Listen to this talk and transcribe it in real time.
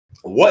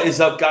What is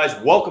up, guys?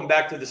 Welcome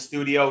back to the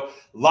studio,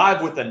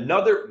 live with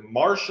another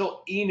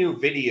Marshall Inu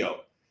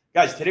video.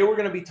 Guys, today we're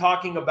going to be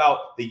talking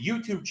about the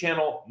YouTube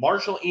channel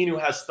Marshall Inu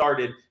has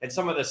started and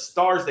some of the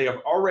stars they have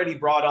already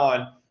brought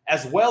on,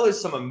 as well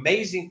as some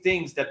amazing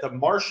things that the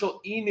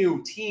Marshall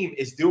Inu team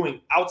is doing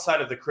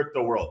outside of the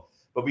crypto world.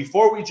 But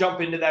before we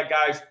jump into that,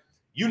 guys,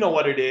 you know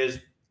what it is.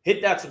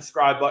 Hit that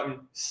subscribe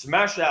button,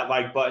 smash that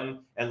like button,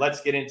 and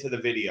let's get into the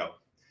video.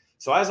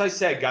 So as I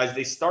said, guys,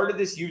 they started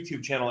this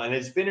YouTube channel, and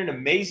it's been an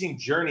amazing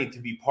journey to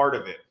be part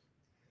of it.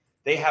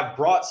 They have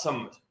brought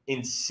some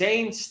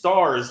insane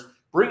stars,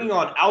 bringing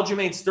on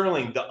Aljamain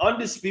Sterling, the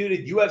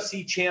undisputed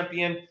UFC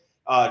champion,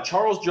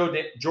 Charles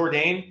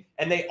Jourdain,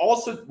 and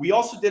we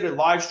also did a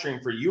live stream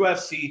for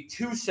UFC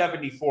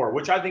 274,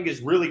 which I think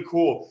is really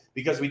cool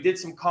because we did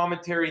some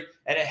commentary,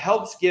 and it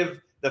helps give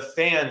the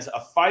fans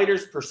a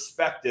fighter's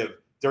perspective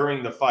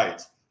during the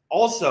fights.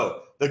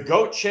 Also, the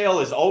GOAT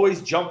Chael is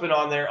always jumping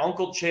on there,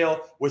 Uncle Chael,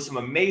 with some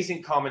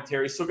amazing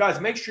commentary. So,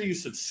 guys, make sure you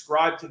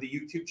subscribe to the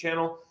YouTube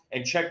channel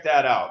and check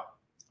that out.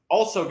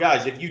 Also,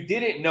 guys, if you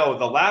didn't know,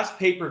 the last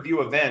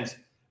pay-per-view event,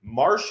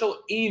 Marshall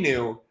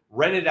Inu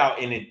rented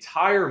out an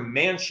entire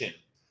mansion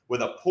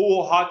with a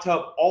pool, hot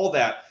tub, all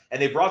that.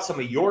 And they brought some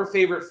of your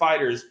favorite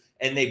fighters,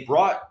 and they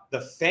brought the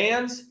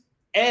fans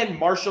and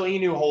Marshall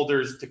Inu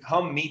holders to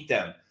come meet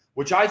them,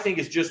 which I think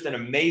is just an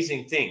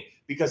amazing thing.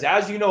 Because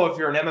as you know, if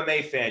you're an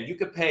MMA fan, you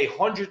could pay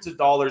hundreds of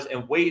dollars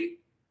and wait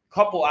a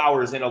couple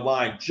hours in a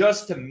line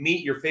just to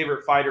meet your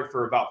favorite fighter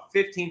for about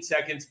 15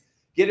 seconds,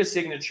 get a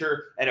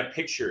signature and a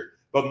picture.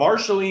 But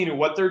Marshall Inu,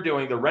 what they're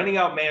doing, they're renting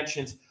out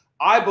mansions,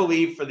 I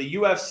believe, for the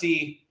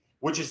UFC,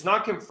 which is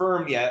not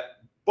confirmed yet.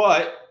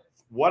 But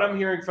what I'm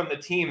hearing from the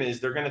team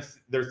is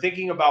they're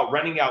thinking about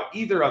renting out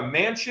either a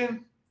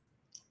mansion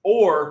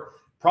or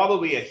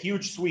probably a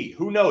huge suite.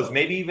 Who knows?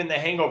 Maybe even the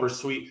Hangover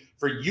suite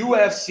for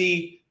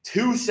UFC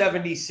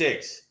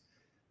 276.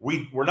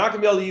 We're not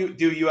going to be able to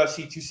do UFC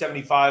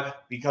 275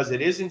 because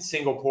it is in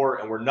Singapore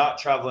and we're not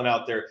traveling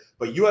out there.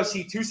 But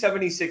UFC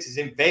 276 is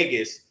in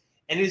Vegas,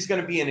 and it is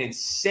going to be an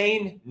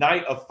insane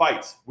night of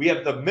fights. We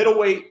have the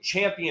middleweight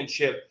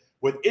championship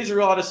with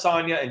Israel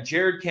Adesanya and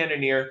Jared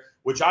Cannonier,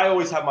 which I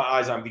always have my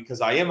eyes on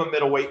because I am a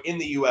middleweight in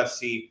the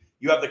UFC.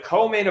 You have the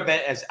co-main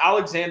event as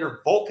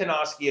Alexander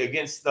Volkanovski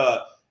against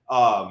the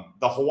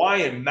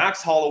Hawaiian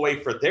Max Holloway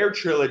for their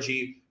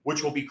trilogy,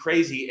 which will be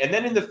crazy. And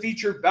then in the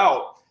featured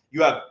bout,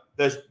 you have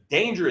the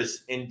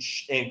dangerous and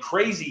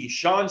crazy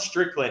Sean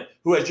Strickland,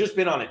 who has just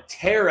been on a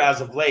tear as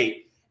of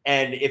late.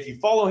 And if you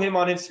follow him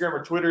on Instagram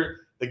or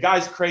Twitter, the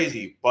guy's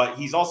crazy, but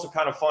he's also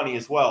kind of funny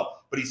as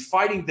well. But he's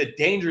fighting the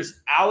dangerous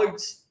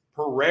Alex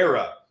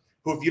Pereira,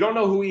 who, if you don't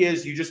know who he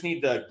is, you just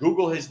need to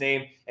Google his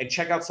name and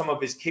check out some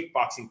of his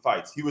kickboxing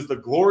fights. He was the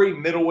Glory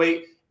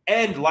middleweight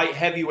and light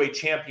heavyweight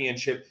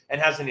championship and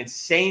has an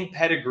insane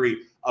pedigree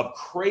of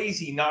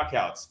crazy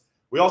knockouts.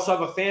 We also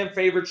have a fan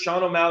favorite,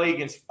 Sean O'Malley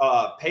against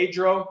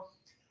Pedro.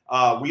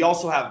 We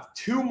also have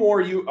two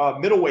more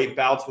middleweight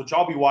bouts, which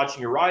I'll be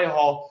watching. Uriah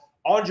Hall,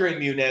 Andre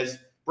Muniz,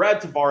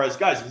 Brad Tavares.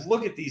 Guys,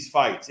 look at these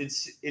fights.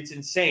 It's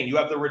insane. You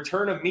have the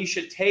return of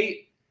Miesha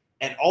Tate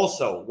and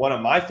also one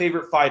of my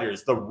favorite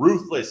fighters, the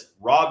ruthless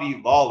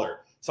Robbie Lawler.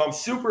 So I'm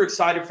super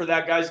excited for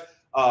that, guys.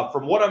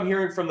 From what I'm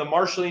hearing from the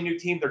Marshall Inu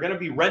team, they're going to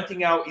be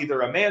renting out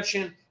either a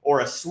mansion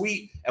or a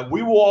suite, and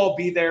we will all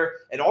be there.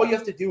 And all you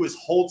have to do is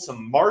hold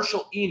some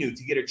Marshall Inu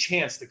to get a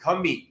chance to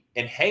come meet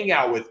and hang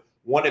out with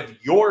one of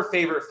your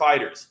favorite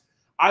fighters.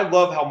 I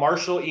love how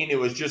Marshall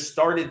Inu has just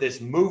started this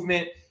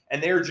movement,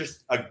 and they're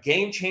just a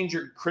game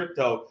changer in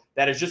crypto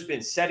that has just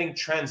been setting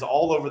trends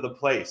all over the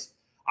place.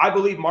 I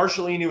believe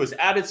Marshall Inu is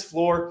at its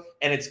floor,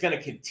 and it's going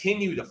to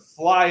continue to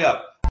fly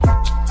up